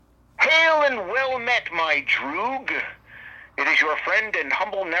and well met, my droog. It is your friend and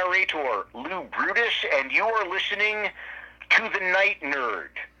humble narrator, Lou Brutus, and you are listening to The Night Nerd.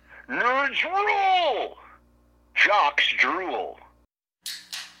 Nerds rule! Jocks drool.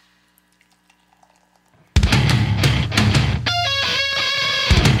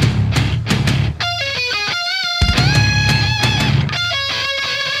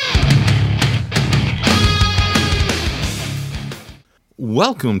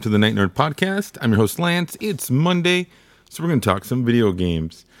 Welcome to the Night Nerd Podcast. I'm your host, Lance. It's Monday, so we're going to talk some video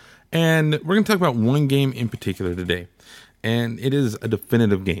games. And we're going to talk about one game in particular today. And it is a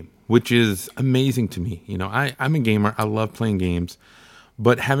definitive game, which is amazing to me. You know, I'm a gamer. I love playing games.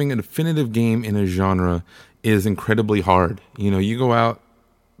 But having a definitive game in a genre is incredibly hard. You know, you go out,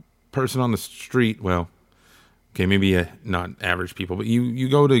 person on the street, well, okay, maybe not average people, but you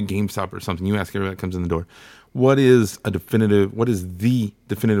go to GameStop or something, you ask everyone that comes in the door, what is the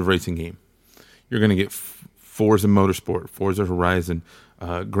definitive racing game? You're going to get Forza Motorsport, Forza Horizon,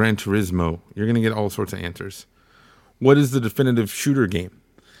 Gran Turismo. You're going to get all sorts of answers. What is the definitive shooter game?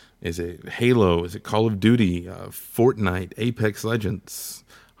 Is it Halo? Is it Call of Duty? Fortnite? Apex Legends?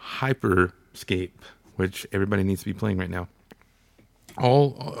 Hyperscape, which everybody needs to be playing right now.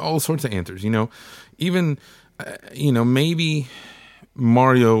 All sorts of answers, you know. Even, maybe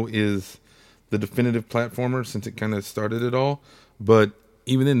Mario is the definitive platformer since it kind of started it all. But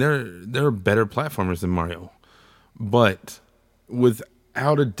even then, there are better platformers than Mario. But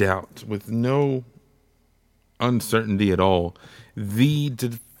without a doubt, with no uncertainty at all, the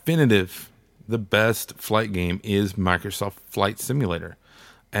best flight game is Microsoft Flight Simulator.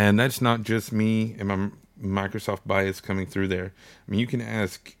 And that's not just me and my Microsoft bias coming through there. I mean, you can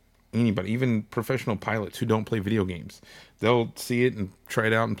ask anybody, even professional pilots who don't play video games. They'll see it and try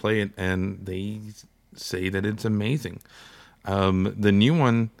it out and play it, and they say that it's amazing. The new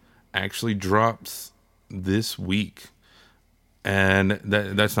one actually drops this week, and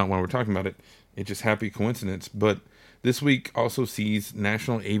that's not why we're talking about it. It's just happy coincidence. But this week also sees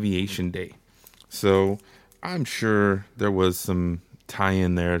National Aviation Day. So I'm sure there was some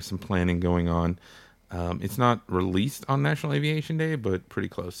tie-in there, some planning going on. It's not released on National Aviation Day, but pretty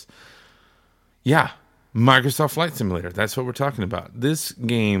close. Yeah, Microsoft Flight Simulator. That's what we're talking about. This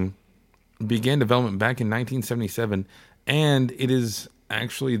game began development back in 1977, and it is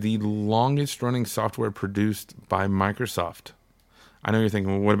actually the longest-running software produced by Microsoft. I know you're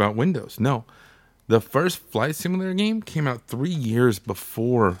thinking, well, what about Windows? No. The first Flight Simulator game came out 3 years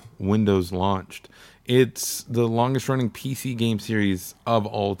before Windows launched. It's the longest-running PC game series of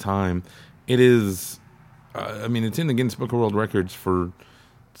all time. It is, it's in the Guinness Book of World Records for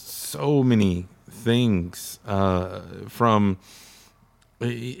so many things.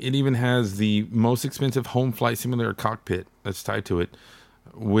 It even has the most expensive home flight simulator cockpit that's tied to it,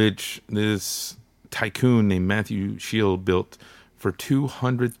 which this tycoon named Matthew Shield built for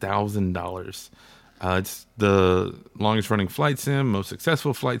 $200,000. It's the longest running flight sim, most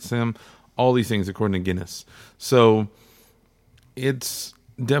successful flight sim, all these things according to Guinness. So it's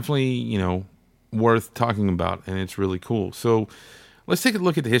definitely, worth talking about, and it's really cool. So let's take a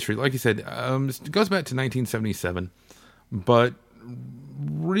look at the history. Like you said, it goes back to 1977, but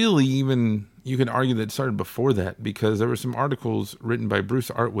really even you could argue that it started before that, because there were some articles written by Bruce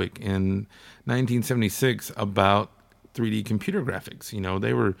Artwick in 1976 about 3D computer graphics.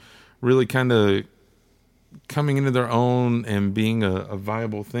 They were really kind of coming into their own and being a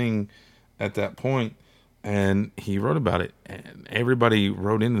viable thing at that point. And he wrote about it, and everybody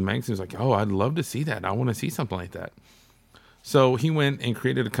wrote into the magazine, was like, oh, I'd love to see that. I want to see something like that. So he went and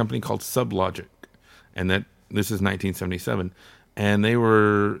created a company called Sublogic, and this is 1977, and they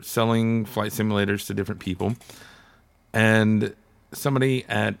were selling flight simulators to different people. And somebody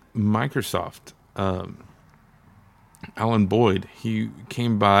at Microsoft, Alan Boyd, he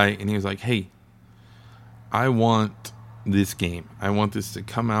came by and he was like, hey, I want this game. I want this to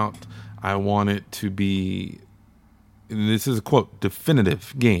come out. I want it to be, this is a quote,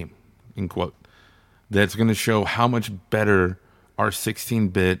 definitive game, in quote, that's going to show how much better our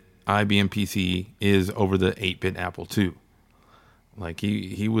 16-bit IBM PC is over the 8-bit Apple II. Like,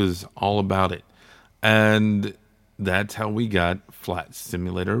 he was all about it. And that's how we got Flight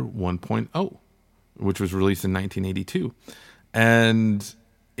Simulator 1.0, which was released in 1982. And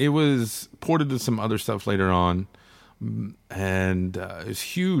it was ported to some other stuff later on. And it was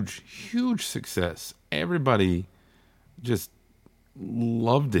huge success. Everybody just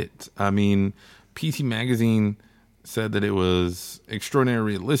loved it. I mean, PC Magazine said that it was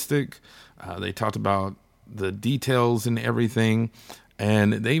extraordinarily realistic. They talked about the details and everything.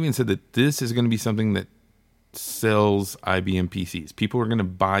 And they even said that this is going to be something that sells IBM PCs. People are going to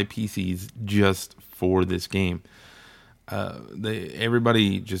buy PCs just for this game.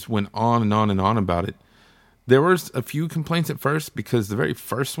 Everybody just went on and on and on about it. There was a few complaints at first because the very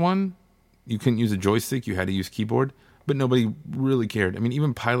first one, you couldn't use a joystick, you had to use keyboard, but nobody really cared. I mean,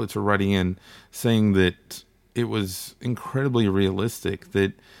 even pilots were writing in saying that it was incredibly realistic,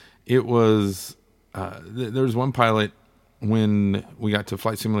 that it was, there was one pilot when we got to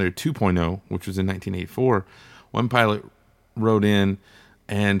Flight Simulator 2.0, which was in 1984, one pilot wrote in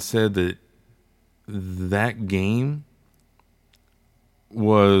and said that that game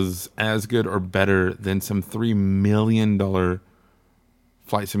was as good or better than some $3 million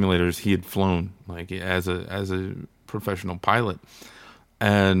flight simulators he had flown, like as a professional pilot.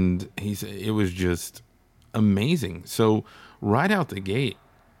 And he said it was just amazing. So right out the gate,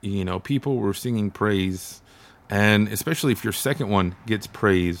 people were singing praise, and especially if your second one gets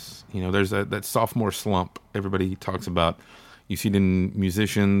praise, there's that sophomore slump everybody talks about. You see it in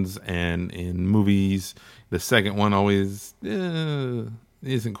musicians and in movies. The second one always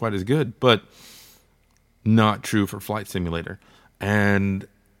isn't quite as good, but not true for Flight Simulator. And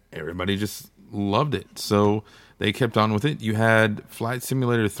everybody just loved it. So they kept on with it. You had Flight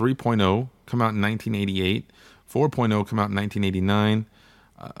Simulator 3.0 come out in 1988. 4.0 come out in 1989.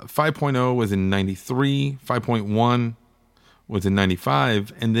 5.0 was in 93. 5.1 was in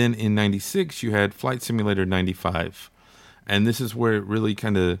 95. And then in 96, you had Flight Simulator 95. And this is where it really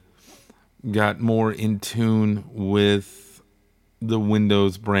kind of got more in tune with the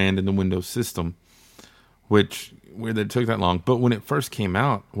Windows brand and the Windows system, where it took that long. But when it first came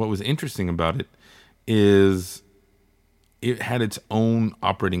out, what was interesting about it is it had its own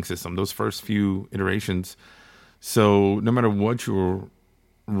operating system, those first few iterations. So no matter what you were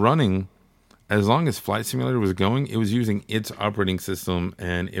running, as long as Flight Simulator was going, it was using its operating system,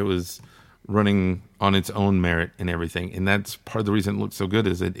 and it was running on its own merit and everything. And that's part of the reason it looked so good,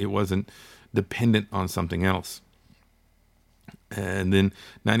 is that it wasn't dependent on something else. And then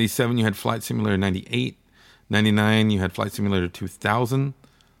 97, you had Flight Simulator 98. 99, you had Flight Simulator 2000.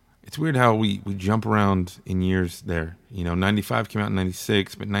 It's weird how we jump around in years there. 95 came out in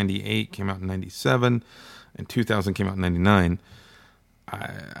 96, but 98 came out in 97, and 2000 came out in 99.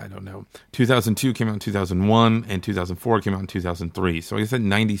 I don't know. 2002 came out in 2001, and 2004 came out in 2003. So I guess that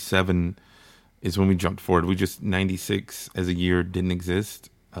 97 is when we jumped forward. 96 as a year didn't exist.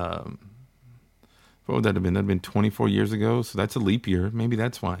 What would that have been? That would have been 24 years ago. So that's a leap year. Maybe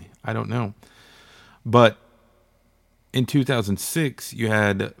that's why. I don't know. But in 2006, you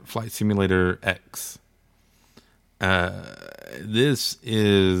had Flight Simulator X. This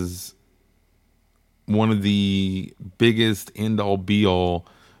is one of the biggest end-all be-all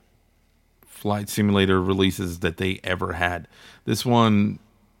flight simulator releases that they ever had. This one,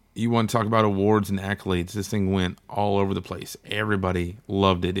 you want to talk about awards and accolades, this thing went all over the place. Everybody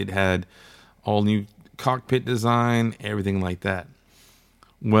loved it. It had all new cockpit design, everything like that.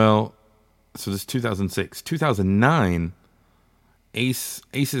 Well, so this is 2006. 2009,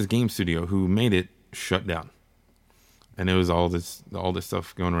 Ace's game studio, who made it, shut down. And it was all this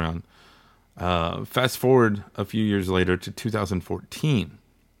stuff going around. Fast forward a few years later to 2014,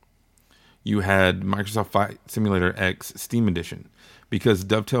 you had Microsoft Flight Simulator X Steam Edition, because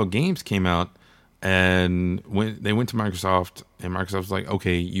Dovetail Games came out, and they went to Microsoft, and Microsoft was like,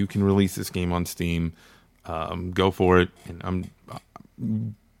 okay, you can release this game on Steam, go for it. And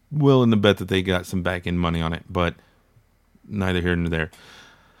I'm willing to bet that they got some back end money on it, but neither here nor there.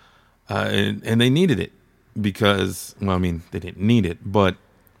 And they needed it because, they didn't need it, but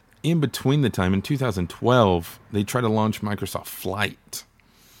in between the time, in 2012, they tried to launch Microsoft Flight.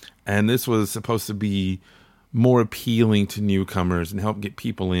 And this was supposed to be more appealing to newcomers and help get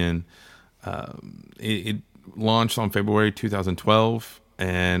people in. It launched on February 2012,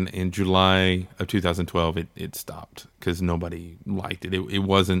 and in July of 2012, it stopped because nobody liked it. It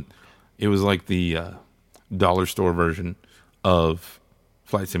was like the dollar store version of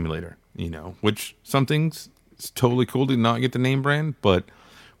Flight Simulator, which some things, it's totally cool to not get the name brand, but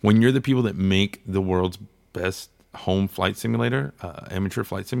when you're the people that make the world's best home flight simulator, amateur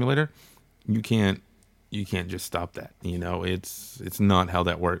flight simulator, you can't just stop that. It's not how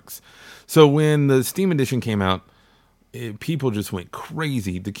that works. So when the Steam Edition came out, people just went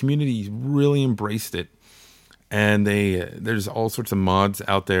crazy. The community really embraced it, and there's all sorts of mods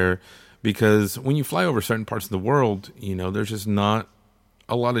out there, because when you fly over certain parts of the world, there's just not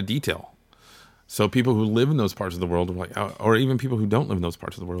a lot of detail. So people who live in those parts of the world, or even people who don't live in those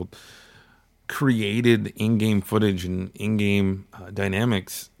parts of the world, created in-game footage and in-game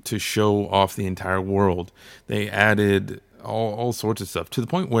dynamics to show off the entire world. They added all sorts of stuff, to the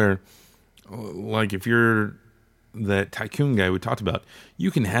point where, like, if you're that Tycoon guy we talked about,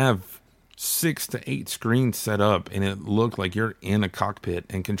 you can have 6 to 8 screens set up and it look like you're in a cockpit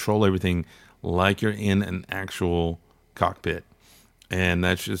and control everything like you're in an actual cockpit. And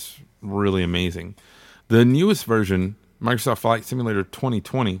that's just really amazing. The newest version, Microsoft Flight Simulator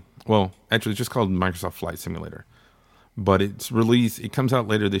 2020, well, actually it's just called Microsoft Flight Simulator, but it's released, it comes out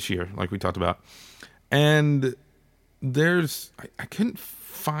later this year, like we talked about. And I couldn't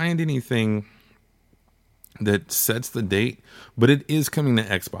find anything that sets the date, but it is coming to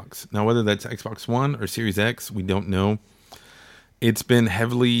Xbox. Now, whether that's Xbox One or Series X, we don't know. It's been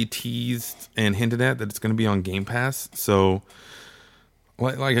heavily teased and hinted at that it's going to be on Game Pass. So,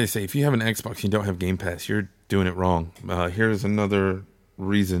 like I say, if you have an Xbox and you don't have Game Pass, you're doing it wrong. Here's another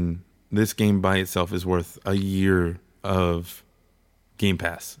reason this game by itself is worth a year of Game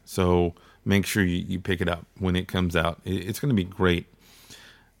Pass. So make sure you pick it up when it comes out. It's going to be great.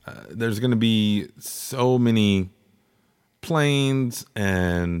 There's going to be so many planes,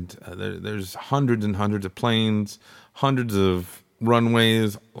 and there's hundreds and hundreds of planes, hundreds of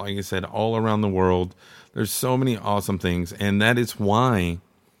runways, like I said, all around the world. There's so many awesome things, and that is why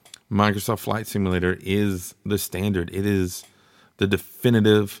Microsoft Flight Simulator is the standard. It is the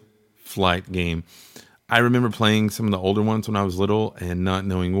definitive flight game. I remember playing some of the older ones when I was little and not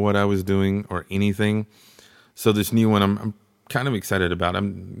knowing what I was doing or anything. So this new one, I'm kind of excited about.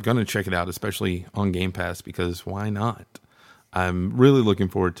 I'm going to check it out, especially on Game Pass, because why not? I'm really looking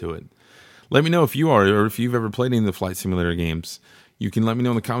forward to it. Let me know if you are, or if you've ever played any of the Flight Simulator games. You can let me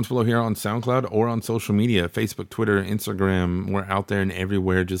know in the comments below here on SoundCloud or on social media, Facebook, Twitter, Instagram. We're out there and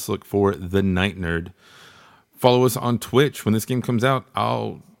everywhere. Just look for The Night Nerd. Follow us on Twitch. When this game comes out,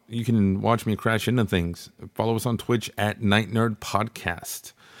 you can watch me crash into things. Follow us on Twitch at Night Nerd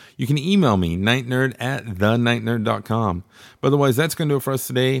Podcast. You can email me, nightnerd@thenightnerd.com. But otherwise, that's going to do it for us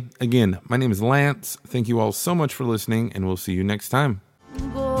today. Again, my name is Lance. Thank you all so much for listening, and we'll see you next time.